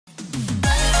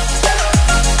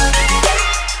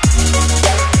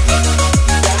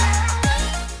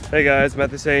Hey guys,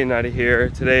 Matthew89 here.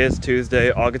 Today is Tuesday,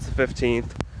 August the 15th.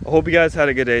 I hope you guys had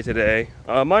a good day today.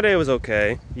 My day was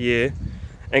okay, yeah.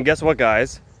 And guess what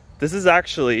guys? This is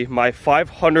actually my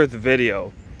 500th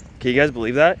video. Can you guys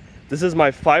believe that? This is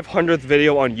my 500th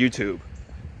video on YouTube.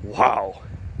 Wow.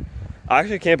 I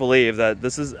actually can't believe that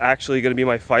this is actually going to be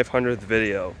my 500th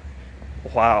video.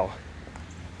 Wow.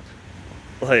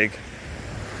 Like,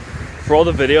 for all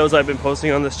the videos I've been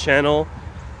posting on this channel,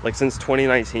 like since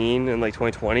 2019 and like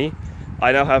 2020,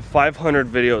 I now have 500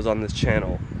 videos on this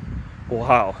channel.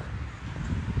 Wow.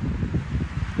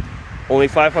 Only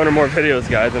 500 more videos,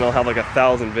 guys, and I'll have like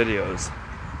 1,000 videos.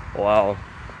 Wow.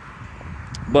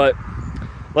 But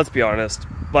let's be honest,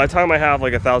 by the time I have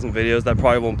like 1,000 videos, that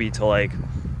probably won't be till like,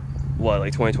 what,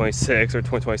 like 2026 or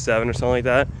 2027 or something like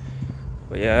that.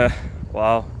 But yeah,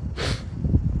 wow.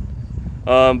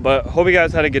 But hope you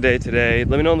guys had a good day today.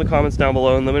 Let me know in the comments down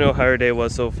below and let me know how your day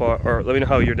was so far, or let me know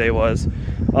how your day was.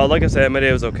 Like I said, my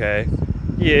day was okay.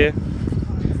 Yeah.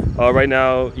 Right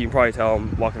now, you can probably tell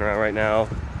I'm walking around right now.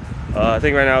 I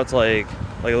think right now it's like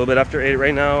a little bit after 8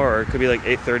 right now, or it could be like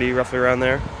 8:30, roughly around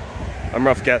there. I'm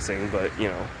rough guessing, but you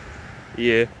know,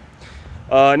 yeah.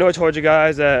 I know I told you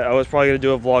guys that I was probably going to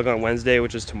do a vlog on Wednesday,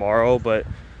 which is tomorrow, but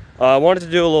I wanted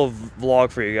to do a little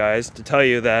vlog for you guys to tell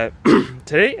you that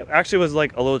today actually was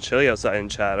like a little chilly outside in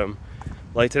Chatham.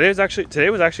 Like today was actually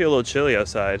a little chilly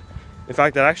outside. In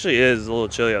fact, it actually is a little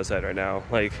chilly outside right now.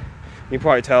 Like you can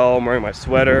probably tell I'm wearing my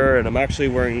sweater and I'm actually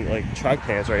wearing like track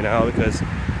pants right now because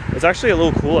it's actually a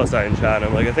little cool outside in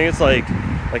Chatham. Like I think it's like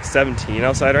 17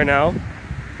 outside right now.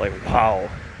 Like wow.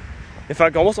 In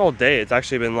fact, almost all day it's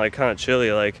actually been like kind of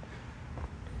chilly. Like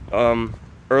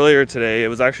earlier today it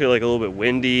was actually like a little bit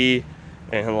windy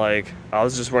and like I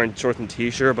was just wearing shorts and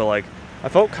t-shirt, but like I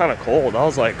felt kind of cold. I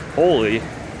was like, holy,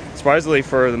 surprisingly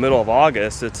for the middle of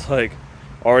August it's like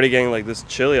already getting like this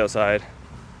chilly outside.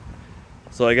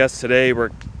 So I guess today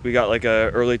we got like a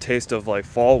early taste of like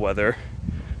fall weather,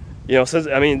 you know, since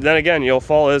I mean then again, you know,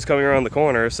 fall is coming around the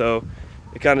corner, so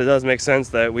it kind of does make sense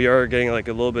that we are getting like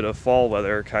a little bit of fall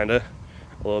weather, kind of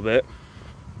a little bit.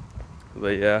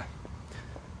 But yeah.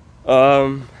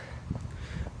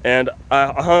 And I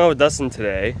hung out with Dustin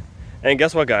today, and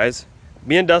guess what guys?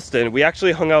 Me and Dustin, we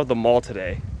actually hung out at the mall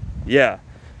today. Yeah.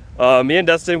 Me and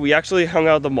Dustin, we actually hung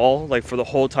out at the mall, like for the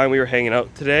whole time we were hanging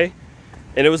out today.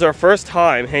 And it was our first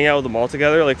time hanging out at the mall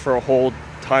together, like for a whole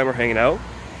time we're hanging out.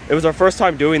 It was our first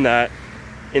time doing that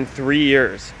in 3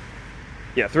 years.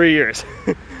 Yeah, 3 years.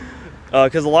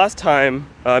 Because the last time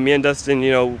me and Dustin,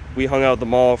 you know, we hung out at the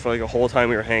mall for like a whole time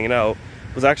we were hanging out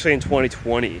was actually in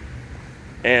 2020.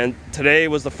 And today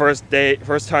was the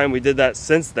first time we did that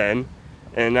since then,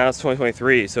 and now it's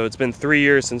 2023, so it's been 3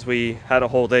 years since we had a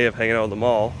whole day of hanging out at the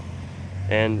mall,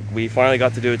 and we finally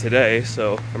got to do it today,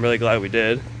 so I'm really glad we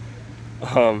did.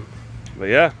 But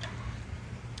yeah,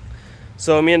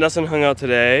 so me and Dustin hung out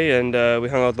today, and we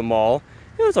hung out at the mall.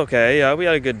 It was okay. Yeah, we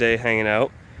had a good day hanging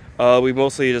out. We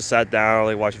mostly just sat down,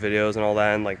 like watched videos and all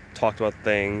that, and like talked about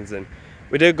things. And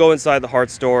we did go inside the Heart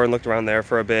store and looked around there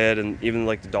for a bit, and even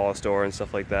like the dollar store and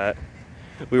stuff like that.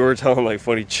 We were telling like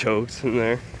funny jokes in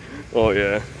there. Oh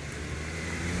yeah.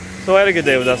 So I had a good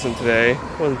day with Dustin today.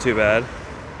 It wasn't too bad.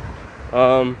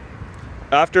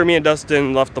 After me and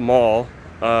Dustin left the mall,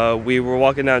 we were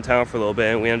walking downtown for a little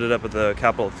bit, and we ended up at the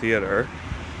Capitol Theater.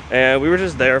 And we were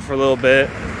just there for a little bit.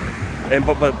 And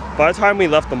but by the time we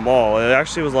left the mall, it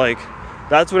actually was like,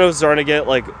 that's when it was starting to get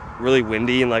like really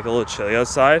windy and like a little chilly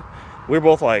outside. We were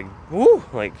both like, woo,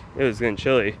 like it was getting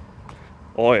chilly.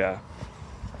 Oh yeah.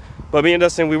 But me and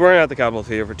Dustin, we weren't at the Capitol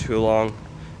Theater for too long.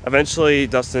 Eventually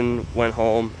Dustin went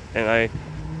home and I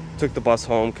took the bus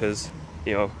home because,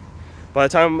 you know, by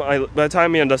the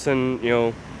time me and Dustin, you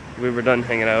know, we were done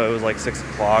hanging out, it was like 6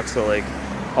 o'clock, so like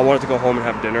I wanted to go home and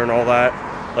have dinner and all that.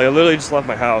 Like I literally just left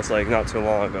my house like not too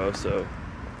long ago, so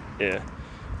yeah.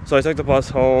 So I took the bus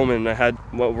home and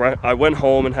I went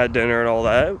home and had dinner and all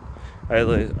that. I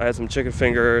had some chicken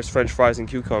fingers, French fries, and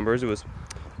cucumbers. It was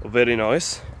very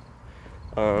nice.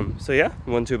 So yeah, it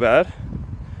wasn't too bad.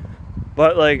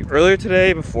 But like earlier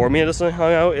today, before me and Dustin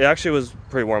hung out, it actually was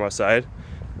pretty warm outside.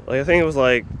 Like I think it was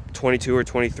like 22 or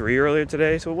 23 earlier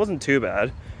today, so it wasn't too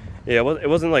bad. Yeah, it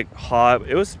wasn't like hot.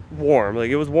 It was warm. Like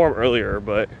it was warm earlier,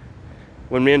 but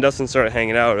when me and Dustin started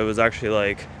hanging out, it was actually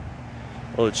like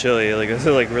a little chilly. Like it was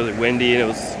like really windy and it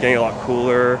was getting a lot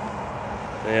cooler.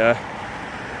 Yeah.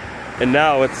 And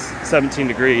now it's 17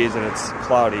 degrees and it's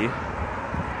cloudy.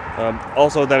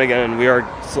 Also, then again, we are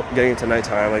getting into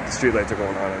nighttime, like the street lights are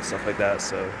going on and stuff like that,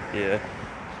 so yeah.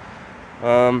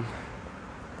 I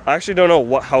actually don't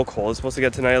know how cold it's supposed to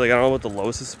get tonight. Like I don't know what the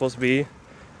lowest is supposed to be.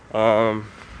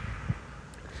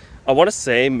 I want to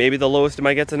say maybe the lowest it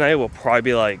might get tonight will probably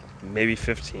be like maybe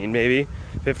 15, maybe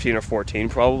 15 or 14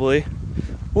 probably.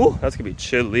 Ooh, that's gonna be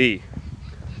chilly.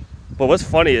 But what's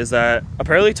funny is that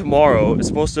apparently tomorrow is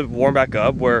supposed to warm back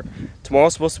up, where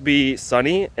tomorrow's supposed to be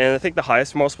sunny, and I think the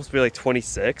highest tomorrow is supposed to be like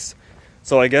 26.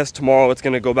 So I guess tomorrow it's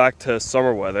gonna go back to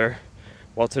summer weather,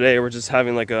 while today we're just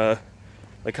having like a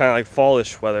kind of like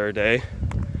fallish weather day.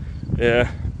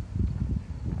 Yeah.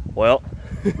 Well.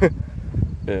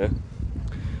 Yeah.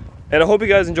 And I hope you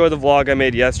guys enjoyed the vlog I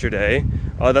made yesterday.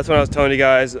 That's when I was telling you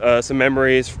guys some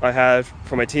memories I had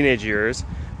from my teenage years,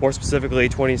 more specifically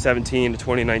 2017 to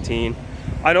 2019.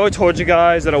 I know I told you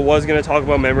guys that I was going to talk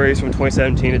about memories from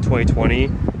 2017 to 2020,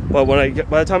 but by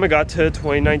the time I got to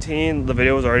 2019, the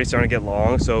video was already starting to get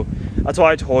long, so that's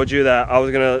why I told you that I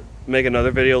was going to make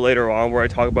another video later on where I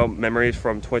talk about memories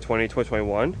from 2020,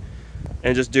 2021,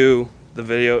 and just do the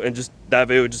video, and just that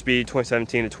video would just be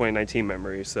 2017 to 2019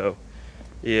 memories. So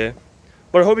yeah,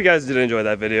 but I hope you guys did enjoy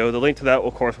that video. The link to that,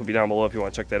 of course, will be down below if you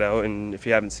want to check that out, and if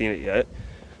you haven't seen it yet.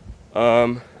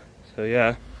 So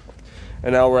yeah,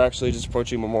 and now we're actually just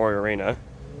approaching Memorial Arena.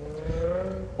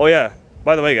 Oh yeah,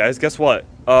 by the way guys, guess what?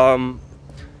 While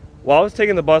I was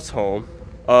taking the bus home,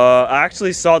 I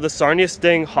actually saw the Sarnia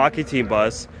Sting hockey team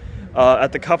bus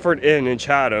at the Comfort Inn in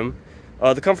Chatham.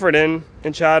 The Comfort Inn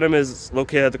in Chatham is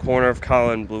located at the corner of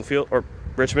Kyle and Bloomfield, or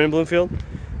Richmond and Bloomfield.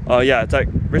 Yeah, it's at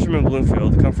Richmond and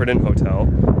Bloomfield, the Comfort Inn Hotel.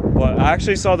 But I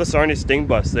actually saw the Sarnia Sting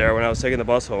bus there when I was taking the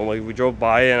bus home. Like, we drove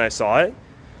by and I saw it.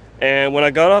 And when I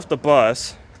got off the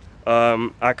bus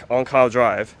on Kyle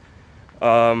Drive,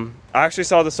 I actually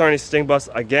saw the Sarnia Sting bus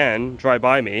again drive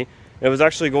by me. It was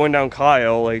actually going down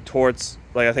Kyle, like towards,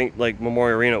 like I think like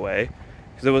Memorial Arena way,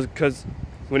 because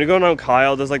when you go down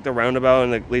Kyle, there's like the roundabout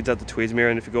and it leads out to Tweedsmuir,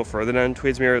 and if you go further down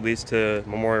Tweedsmuir, it leads to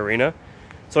Memorial Arena.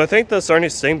 So I think the Sarnia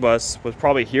Sting bus was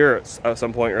probably here at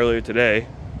some point earlier today.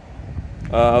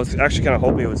 I was actually kind of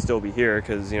hoping it would still be here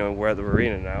because, you know, we're at the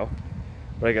arena now.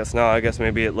 But I guess not. I guess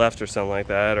maybe it left or something like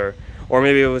that, or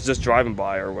maybe it was just driving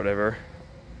by or whatever.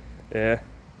 Yeah.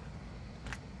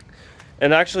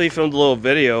 And I actually filmed a little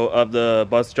video of the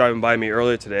bus driving by me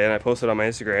earlier today, and I posted it on my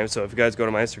Instagram. So if you guys go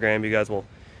to my Instagram, you guys will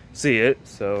see it.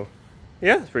 So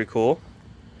yeah, it's pretty cool.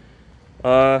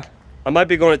 I might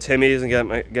be going to Timmy's and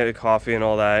get a coffee and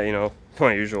all that, you know,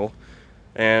 my usual.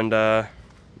 And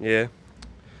yeah.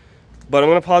 But I'm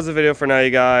gonna pause the video for now,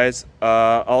 you guys.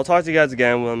 I'll talk to you guys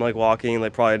again when I'm like walking,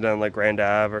 like probably down like Grand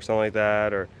Ave or something like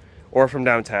that, or from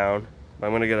downtown. But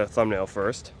I'm gonna get a thumbnail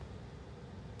first.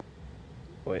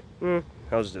 Wait,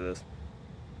 I'll just do this.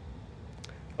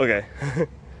 Okay.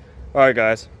 Alright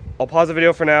guys, I'll pause the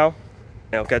video for now,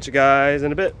 and I'll catch you guys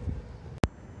in a bit.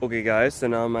 Okay guys, so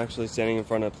now I'm actually standing in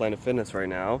front of Planet Fitness right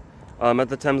now. I'm at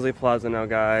the Thamesley Plaza now,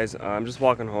 guys. I'm just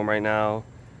walking home right now.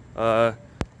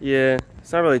 Yeah,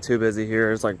 it's not really too busy here.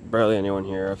 There's like barely anyone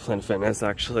here at Planet Fitness,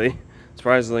 actually.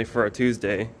 Surprisingly for a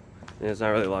Tuesday. There's not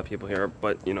really a lot of people here,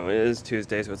 but you know, it is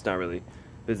Tuesday, so it's not really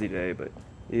a busy day, but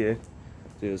yeah.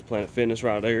 See this Planet Fitness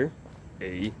right there.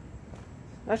 Hey.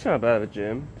 That's not bad of a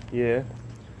gym. Yeah.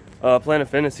 Planet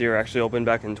Fitness here actually opened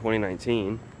back in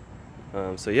 2019.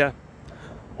 So yeah.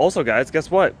 Also guys,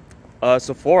 guess what?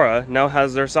 Sephora now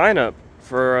has their sign up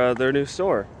for their new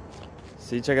store.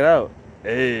 See, check it out.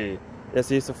 Hey. Yeah,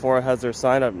 see, Sephora has their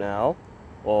sign up now.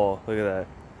 Oh, look at that.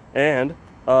 And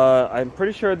I'm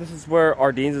pretty sure this is where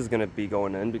Ardene's is going to be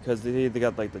going in, because they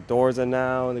got like the doors in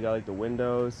now, and they got like the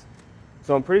windows.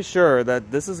 So I'm pretty sure that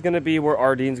this is going to be where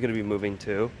Ardene's going to be moving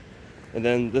to. And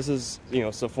then this is, you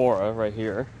know, Sephora right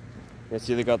here. You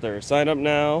see they got their sign up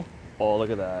now. Oh, look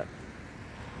at that.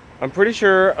 I'm pretty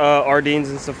sure Ardene's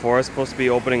and Sephora is supposed to be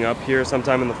opening up here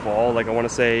sometime in the fall. Like, I want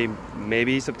to say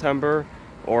maybe September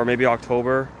or maybe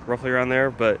October, roughly around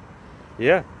there. But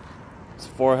yeah,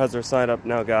 Sephora has their sign up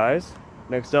now, guys.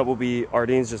 Next up will be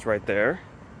Ardene's, just right there.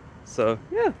 So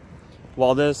yeah,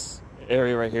 while this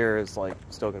area right here is like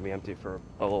still gonna be empty for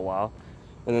a little while.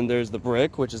 And then there's the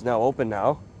Brick, which is now open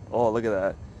now. Oh, look at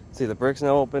that. See, the Brick's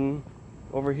now open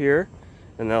over here.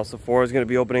 And now Sephora is going to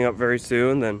be opening up very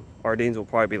soon. Then Ardene's will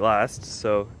probably be last.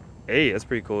 So, hey, that's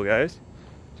pretty cool, guys.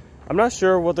 I'm not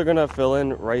sure what they're going to fill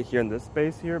in right here in this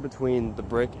space here between the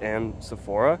Brick and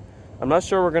Sephora. I'm not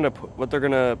sure what they're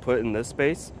going to put in this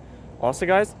space. Honestly,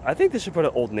 guys, I think they should put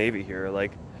an Old Navy here.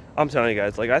 Like, I'm telling you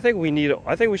guys, like, I think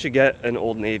we should get an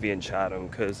Old Navy in Chatham,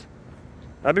 because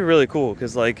that'd be really cool.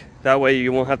 Because, like, that way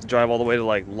you won't have to drive all the way to,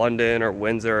 like, London or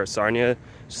Windsor or Sarnia.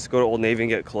 Just go to Old Navy and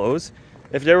get clothes.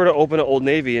 If they were to open an Old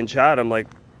Navy in Chatham, like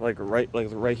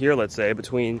right here, let's say,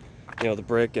 between, you know, the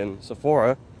Brick and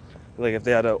Sephora, like if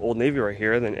they had an Old Navy right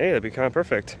here, then hey, that'd be kind of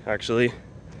perfect, actually.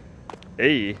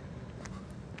 Hey,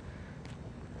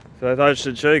 So I thought I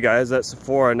should show you guys that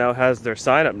Sephora now has their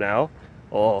sign up now.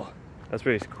 Oh, that's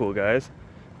pretty cool, guys.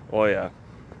 Oh yeah.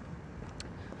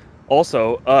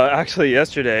 Also, actually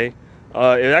yesterday,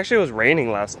 it actually was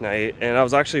raining last night, and I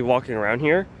was actually walking around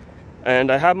here,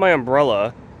 and I had my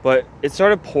umbrella, but it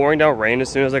started pouring down rain as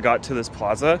soon as I got to this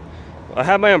plaza. I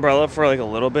had my umbrella for like a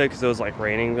little bit because it was like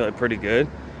raining like pretty good.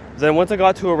 Then once I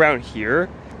got to around here,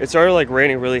 it started like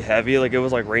raining really heavy, like it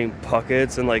was like rain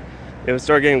buckets, and like it would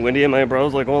start getting windy, and my umbrella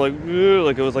was like, oh,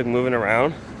 like it was like moving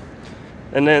around.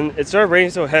 And then it started raining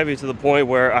so heavy to the point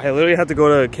where I literally had to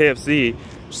go to KFC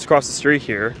just across the street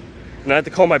here, and I had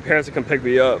to call my parents to come pick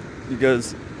me up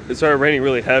because it started raining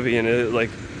really heavy, and it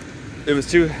was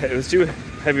too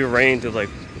heavy rain to like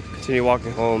continue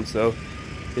walking home. So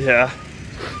yeah.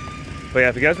 But yeah,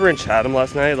 if you guys were in Chatham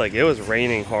last night, like it was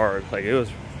raining hard, like it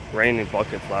was raining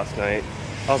buckets last night.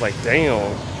 I was like,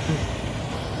 damn.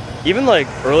 Even like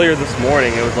earlier this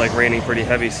morning, it was like raining pretty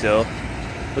heavy still.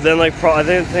 But then like, I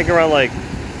didn't think around like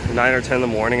 9 or 10 in the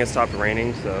morning it stopped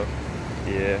raining, so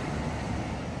yeah.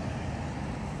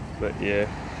 But yeah,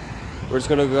 we're just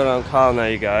gonna go down Kyle now,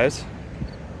 you guys.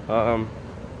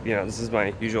 You know, this is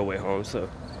my usual way home, so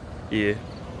yeah.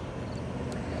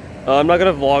 I'm not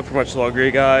gonna vlog for much longer,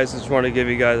 you guys. I just want to give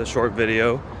you guys a short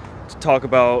video to talk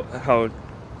about how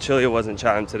chilly it was in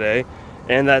Chatham today,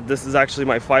 and that this is actually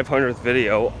my 500th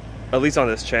video, at least on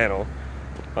this channel.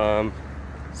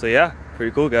 So yeah,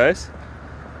 pretty cool, guys.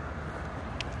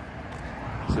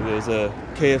 So there's a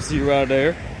KFC right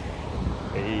there.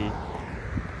 Hey.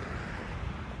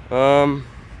 So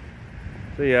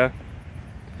yeah,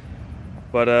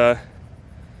 but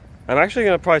I'm actually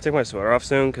gonna probably take my sweater off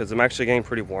soon because I'm actually getting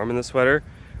pretty warm in the sweater.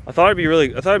 I thought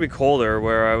it'd be colder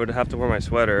where I would have to wear my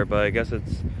sweater, but I guess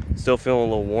it's still feeling a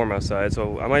little warm outside.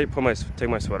 So I might take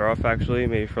my sweater off actually,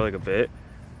 maybe for like a bit.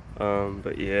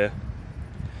 But yeah,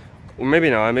 or maybe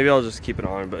not. Maybe I'll just keep it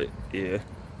on. But yeah,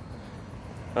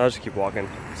 I'll just keep walking.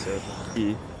 So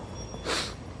yeah.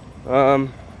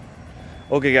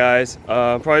 Okay guys,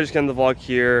 probably just getting the vlog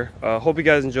here. Hope you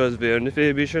guys enjoyed this video, and if you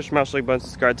did, be sure to smash the like button,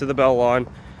 subscribe to the bell on.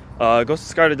 Go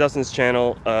subscribe to Dustin's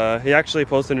channel. He actually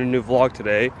posted a new vlog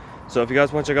today, so if you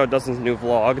guys want to check out Dustin's new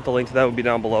vlog, the link to that will be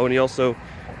down below. And he also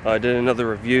did another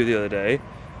review the other day,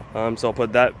 so I'll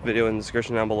put that video in the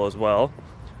description down below as well.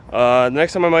 The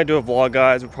next time I might do a vlog,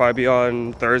 guys, will probably be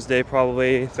on Thursday,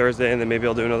 and then maybe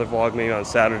I'll do another vlog maybe on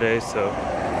Saturday. So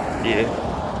yeah.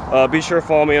 Be sure to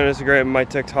follow me on Instagram and my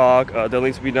TikTok. The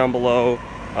links will be down below.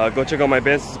 Go check out my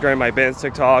band's Instagram, my band's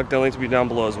TikTok. The links will be down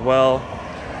below as well.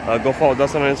 Go follow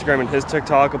Dustin on Instagram and his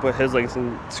TikTok. I'll put his links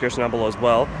in the description down below as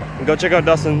well. And go check out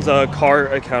Dustin's car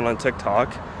account on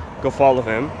TikTok. Go follow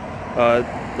him.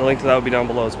 The link to that will be down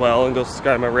below as well. And go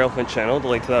subscribe to my Railfin channel. The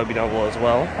link to that will be down below as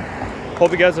well.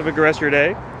 Hope you guys have a good rest of your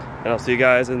day. And I'll see you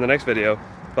guys in the next video.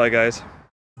 Bye, guys.